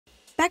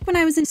Back when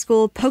I was in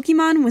school,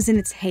 Pokemon was in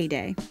its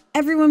heyday.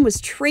 Everyone was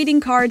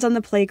trading cards on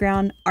the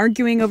playground,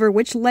 arguing over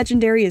which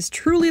legendary is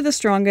truly the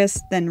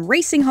strongest, then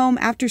racing home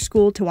after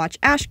school to watch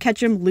Ash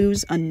Ketchum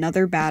lose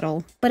another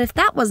battle. But if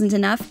that wasn't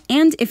enough,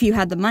 and if you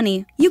had the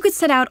money, you could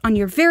set out on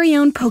your very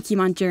own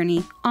Pokemon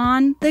journey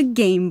on the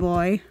Game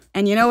Boy.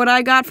 And you know what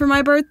I got for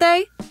my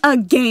birthday? A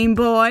Game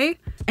Boy.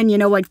 And you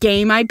know what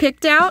game I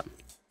picked out?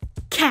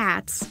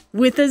 Cats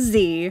with a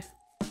Z.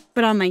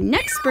 But on my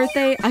next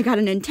birthday, I got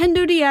a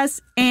Nintendo DS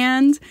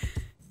and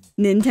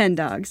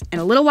Nintendogs.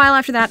 And a little while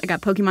after that, I got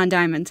Pokemon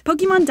Diamond.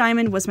 Pokemon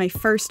Diamond was my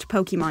first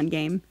Pokemon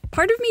game.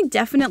 Part of me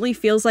definitely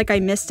feels like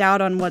I missed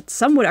out on what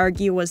some would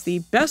argue was the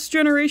best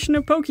generation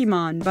of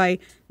Pokemon by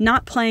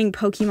not playing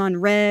Pokemon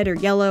Red or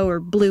Yellow or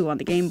Blue on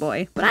the Game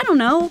Boy. But I don't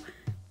know.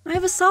 I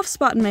have a soft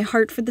spot in my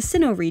heart for the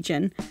Sinnoh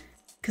region.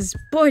 Cause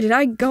boy did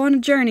I go on a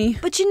journey.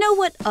 But you know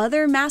what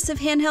other massive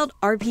handheld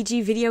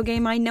RPG video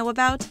game I know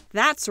about?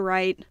 That's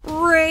right,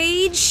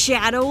 Raid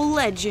Shadow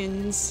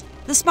Legends,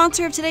 the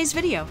sponsor of today's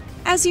video.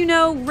 As you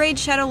know, Raid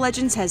Shadow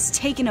Legends has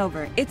taken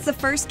over. It's the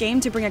first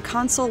game to bring a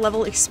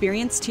console-level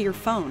experience to your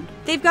phone.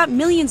 They've got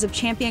millions of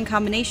champion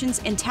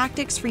combinations and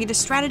tactics for you to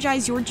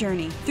strategize your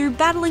journey through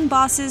battling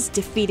bosses,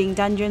 defeating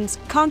dungeons,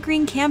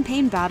 conquering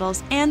campaign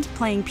battles, and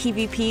playing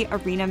PvP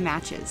arena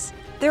matches.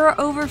 There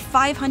are over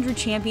 500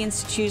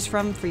 champions to choose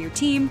from for your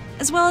team,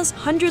 as well as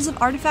hundreds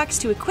of artifacts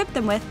to equip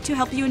them with to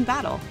help you in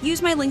battle.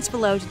 Use my links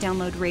below to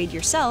download Raid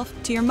yourself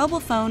to your mobile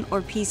phone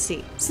or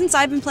PC. Since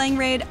I've been playing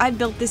Raid, I've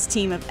built this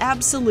team of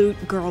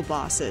absolute girl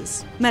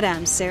bosses.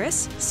 Madame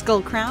Ceres,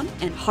 Skullcrown,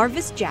 and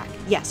Harvest Jack.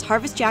 Yes,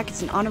 Harvest Jack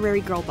is an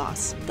honorary girl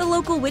boss. The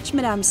local witch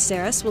Madame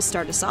Ceres will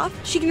start us off.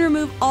 She can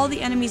remove all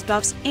the enemy's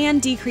buffs and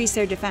decrease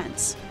their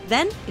defense.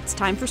 Then, it's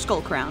time for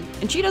Skullcrown,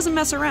 and she doesn't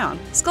mess around.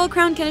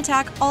 Skullcrown can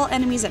attack all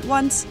enemies at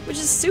once, which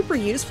is super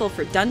useful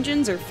for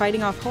dungeons or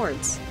fighting off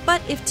hordes.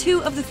 But if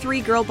 2 of the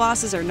 3 girl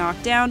bosses are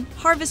knocked down,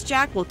 Harvest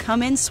Jack will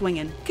come in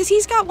swinging, cause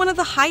he's got one of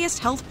the highest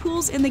health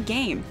pools in the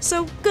game,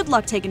 so good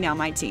luck taking down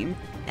my team.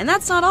 And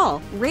that's not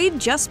all. Raid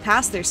just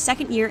passed their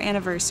 2nd year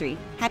anniversary.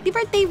 Happy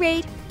birthday,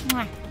 Raid!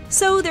 Mwah.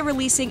 So they're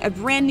releasing a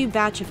brand new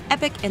batch of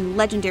epic and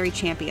legendary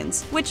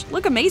champions, which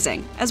look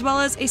amazing, as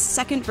well as a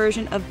second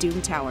version of Doom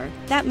Tower.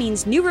 That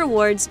means new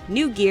rewards,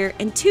 new gear,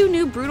 and 2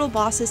 new brutal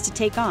bosses to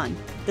take on,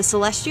 the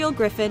Celestial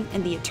Griffin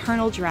and the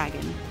Eternal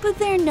Dragon. But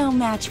they're no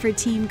match for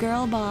Team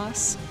Girl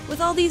Boss. With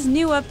all these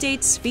new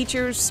updates,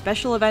 features,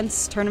 special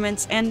events,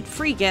 tournaments, and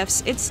free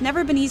gifts, it's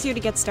never been easier to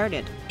get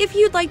started. If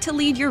you'd like to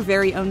lead your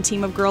very own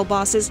team of girl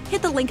bosses,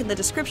 hit the link in the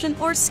description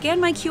or scan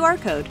my QR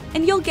code,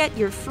 and you'll get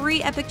your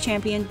free epic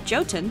champion,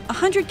 Jotun,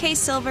 100k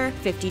silver,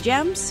 50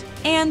 gems,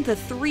 and the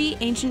 3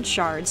 ancient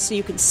shards so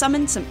you can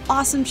summon some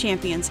awesome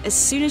champions as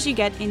soon as you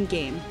get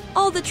in-game.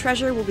 All the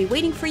treasure will be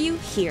waiting for you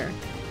here,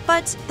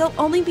 but they'll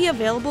only be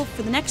available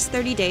for the next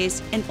 30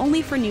 days and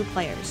only for new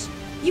players.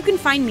 You can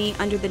find me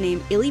under the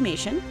name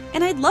illymation,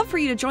 and I'd love for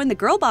you to join the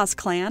Girl Boss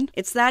clan.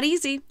 It's that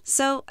easy,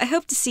 so I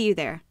hope to see you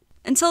there.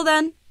 Until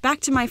then,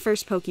 back to my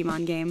first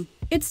Pokemon game.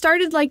 It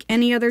started like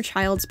any other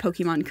child's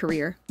Pokemon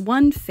career.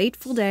 One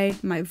fateful day,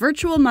 my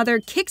virtual mother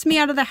kicked me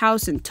out of the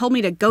house and told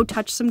me to go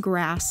touch some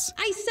grass.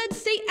 I said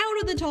stay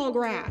out of the tall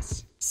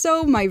grass!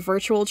 So my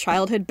virtual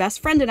childhood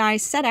best friend and I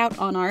set out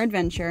on our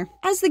adventure.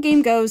 As the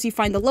game goes, you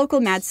find the local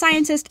mad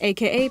scientist,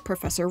 aka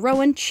Professor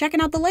Rowan, checking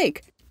out the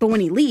lake. But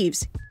when he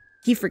leaves,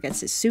 he forgets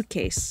his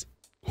suitcase.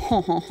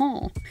 Ho ho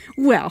ho.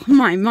 Well,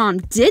 my mom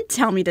did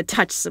tell me to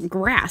touch some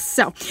grass,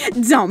 so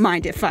don't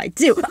mind if I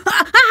do.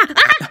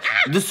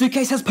 The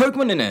suitcase has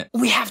Pokemon in it.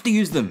 We have to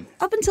use them.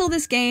 Up until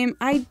this game,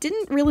 I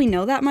didn't really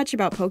know that much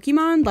about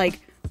Pokemon, like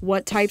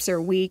what types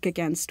are weak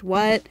against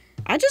what.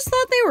 I just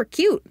thought they were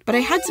cute, but I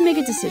had to make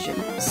a decision.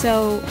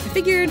 So I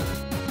figured,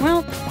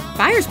 well,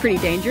 fire's pretty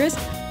dangerous.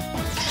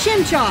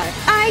 Chimchar,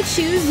 I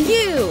choose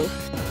you!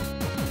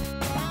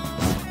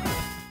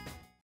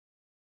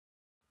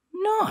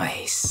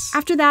 Nice.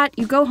 After that,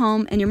 you go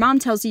home and your mom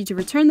tells you to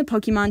return the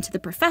Pokemon to the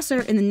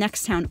professor in the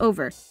next town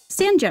over,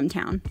 Sandgem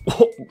Town.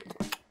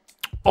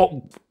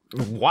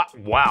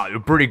 Wow, you're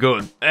pretty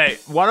good. Hey,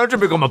 why don't you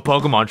become a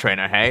Pokemon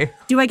trainer, hey?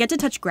 Do I get to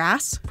touch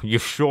grass? You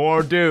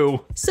sure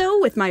do. So,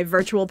 with my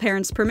virtual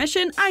parents'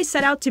 permission, I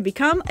set out to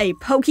become a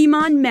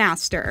Pokemon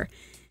master.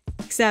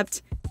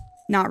 Except,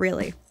 not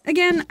really.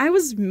 Again, I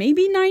was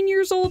maybe 9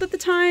 years old at the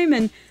time,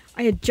 and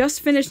I had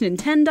just finished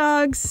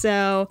Nintendogs,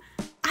 so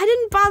I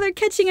didn't bother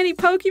catching any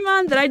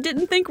Pokemon that I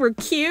didn't think were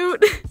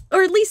cute,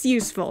 or at least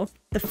useful.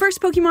 The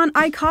first Pokemon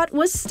I caught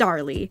was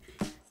Starly,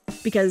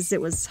 because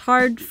it was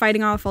hard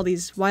fighting off all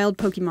these wild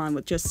Pokemon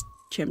with just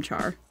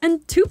Chimchar.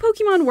 And 2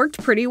 Pokemon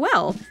worked pretty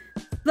well,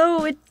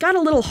 though it got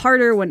a little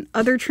harder when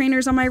other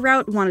trainers on my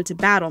route wanted to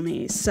battle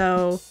me,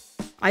 so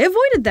I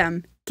avoided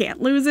them.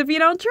 Can't lose if you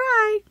don't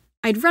try.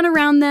 I'd run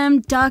around them,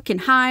 duck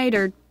and hide,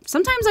 or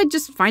sometimes I'd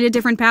just find a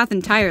different path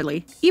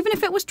entirely, even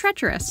if it was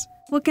treacherous.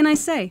 What can I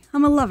say?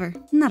 I'm a lover,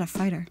 not a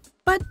fighter.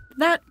 But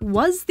that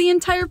was the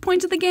entire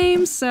point of the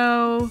game,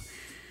 so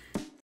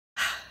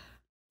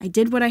I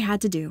did what I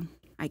had to do.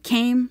 I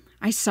came,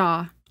 I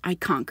saw, I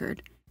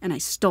conquered, and I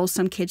stole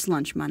some kid's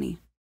lunch money.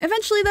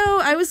 Eventually though,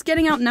 I was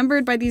getting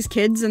outnumbered by these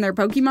kids and their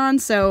Pokemon,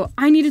 so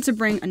I needed to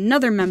bring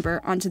another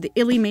member onto the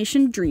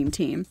illymation dream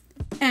team.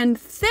 And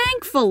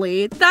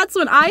thankfully, that's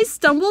when I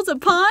stumbled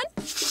upon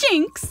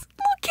Shinx.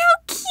 Look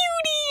how cute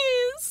he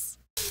is!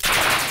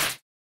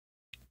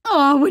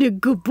 Oh, what a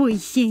good boy,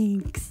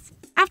 Shinx.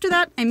 After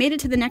that, I made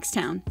it to the next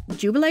town,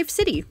 Jubilife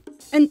City.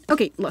 And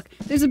okay, look,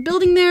 there's a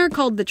building there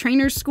called the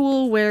Trainer's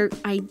School where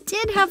I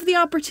did have the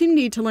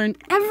opportunity to learn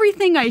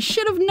everything I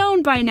should have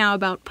known by now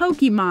about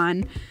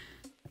Pokemon.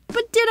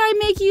 But did I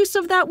make use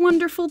of that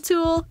wonderful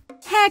tool?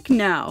 Heck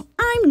no.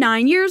 I'm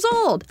 9 years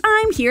old.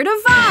 I'm here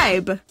to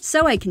vibe.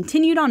 So I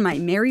continued on my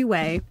merry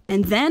way.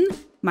 And then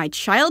my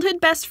childhood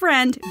best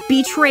friend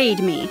betrayed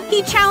me.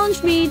 He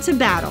challenged me to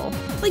battle.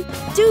 Like,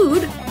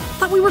 dude,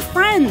 thought we were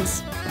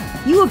friends.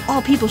 You of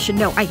all people should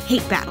know I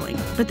hate battling,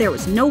 but there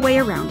was no way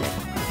around it.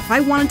 If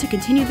I wanted to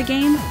continue the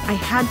game, I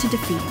had to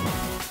defeat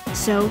him.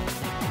 So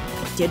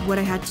I did what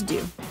I had to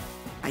do.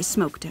 I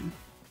smoked him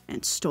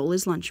and stole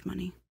his lunch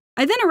money.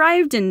 I then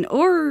arrived in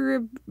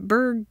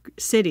Orberg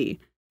City.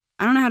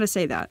 I don't know how to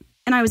say that.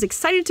 And I was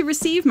excited to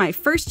receive my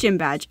first gym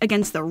badge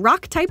against the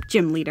rock-type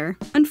gym leader.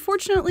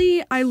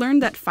 Unfortunately, I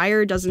learned that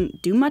fire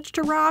doesn't do much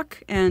to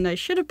rock, and I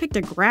should have picked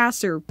a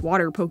grass or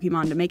water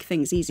Pokemon to make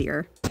things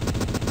easier.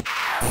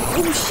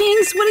 Oh,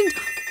 Shinx, what did...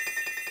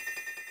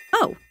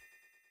 Oh,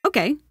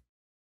 okay.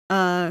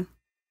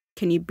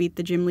 Can you beat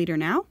the gym leader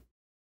now?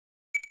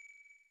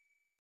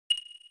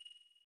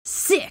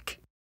 Sick!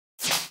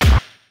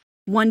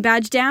 1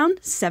 badge down,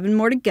 7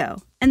 more to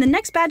go. And the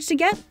next badge to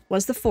get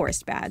was the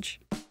Forest Badge.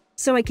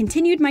 So I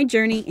continued my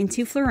journey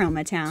into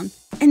Floroma Town.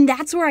 And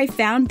that's where I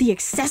found the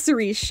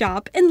accessories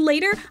shop. And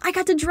later, I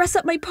got to dress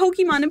up my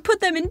Pokemon and put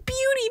them in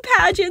beauty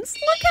pageants.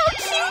 Look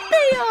how cute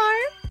they are!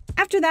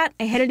 After that,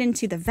 I headed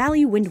into the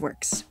Valley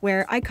Windworks,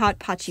 where I caught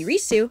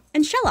Pachirisu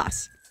and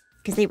Shellos,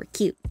 because they were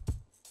cute.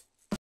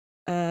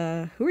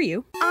 Who are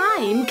you?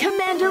 I'm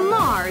Commander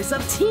Mars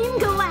of Team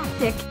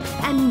Galactic,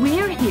 and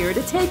we're here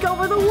to take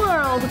over the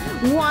world,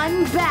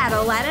 one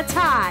battle at a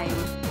time.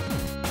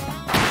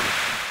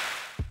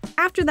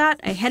 After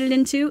that, I headed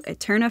into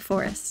Eterna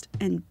Forest,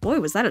 and boy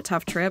was that a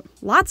tough trip.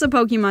 Lots of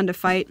Pokemon to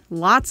fight,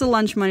 lots of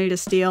lunch money to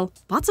steal,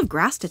 lots of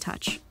grass to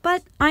touch.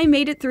 But I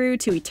made it through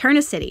to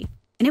Eterna City,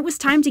 and it was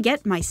time to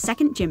get my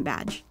second gym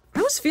badge.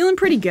 I was feeling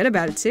pretty good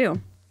about it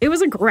too. It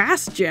was a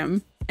grass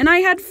gym, and I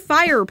had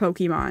fire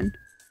Pokemon.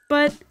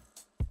 But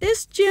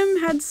this gym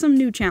had some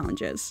new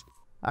challenges.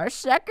 Our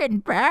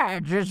second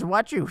badge is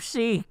what you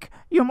seek.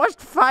 You must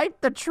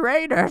fight the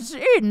traitors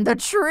in the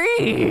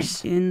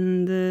trees.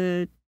 In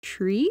the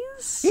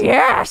trees?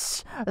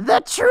 Yes,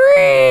 the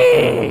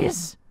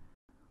trees!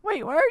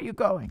 Wait, where are you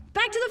going?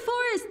 Back to the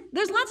forest!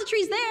 There's lots of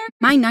trees there!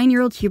 My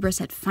 9-year-old hubris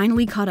had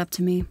finally caught up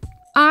to me.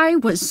 I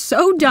was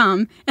so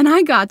dumb, and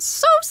I got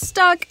so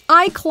stuck,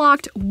 I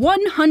clocked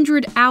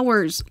 100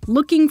 hours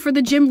looking for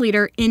the gym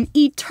leader in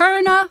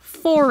Eterna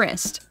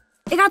Forest.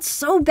 It got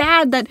so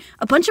bad that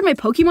a bunch of my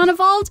Pokemon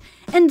evolved,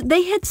 and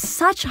they hit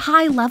such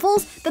high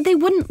levels that they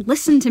wouldn't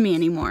listen to me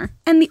anymore.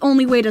 And the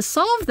only way to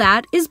solve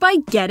that is by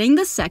getting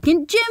the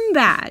second gym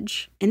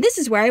badge. And this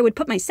is where I would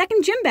put my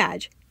second gym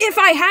badge. If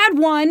I had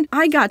one!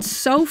 I got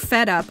so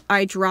fed up,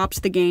 I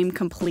dropped the game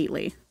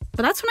completely.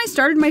 But that's when I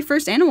started my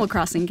first Animal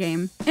Crossing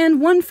game. And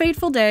one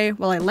fateful day,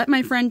 while I let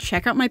my friend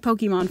check out my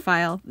Pokemon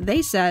file,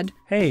 they said,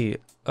 Hey,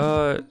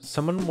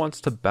 someone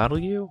wants to battle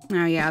you?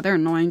 Oh yeah, they're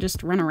annoying,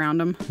 just run around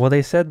them. Well,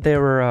 they said they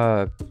were,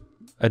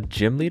 a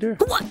gym leader?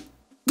 What?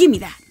 Give me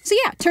that. So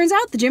yeah, turns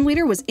out the gym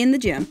leader was in the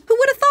gym. Who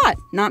would have thought?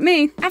 Not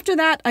me. After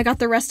that, I got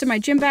the rest of my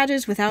gym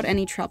badges without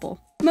any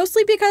trouble.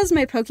 Mostly because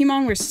my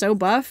Pokemon were so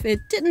buff, it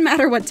didn't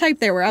matter what type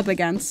they were up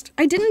against.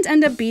 I didn't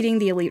end up beating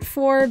the Elite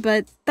Four,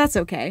 but that's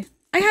okay.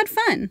 I had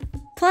fun.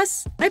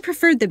 Plus, I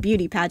preferred the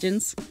beauty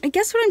pageants. I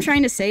guess what I'm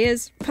trying to say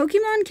is,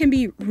 Pokemon can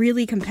be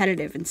really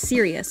competitive and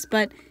serious,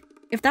 but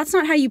if that's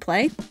not how you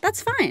play,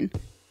 that's fine.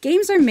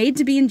 Games are made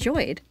to be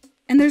enjoyed,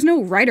 and there's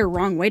no right or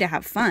wrong way to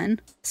have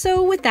fun.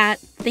 So with that,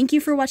 thank you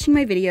for watching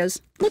my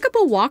videos. Look up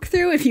a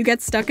walkthrough if you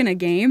get stuck in a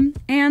game,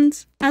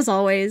 and as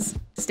always,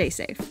 stay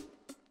safe.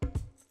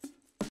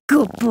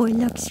 Good boy,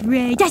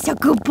 Luxray. That's a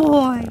good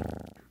boy.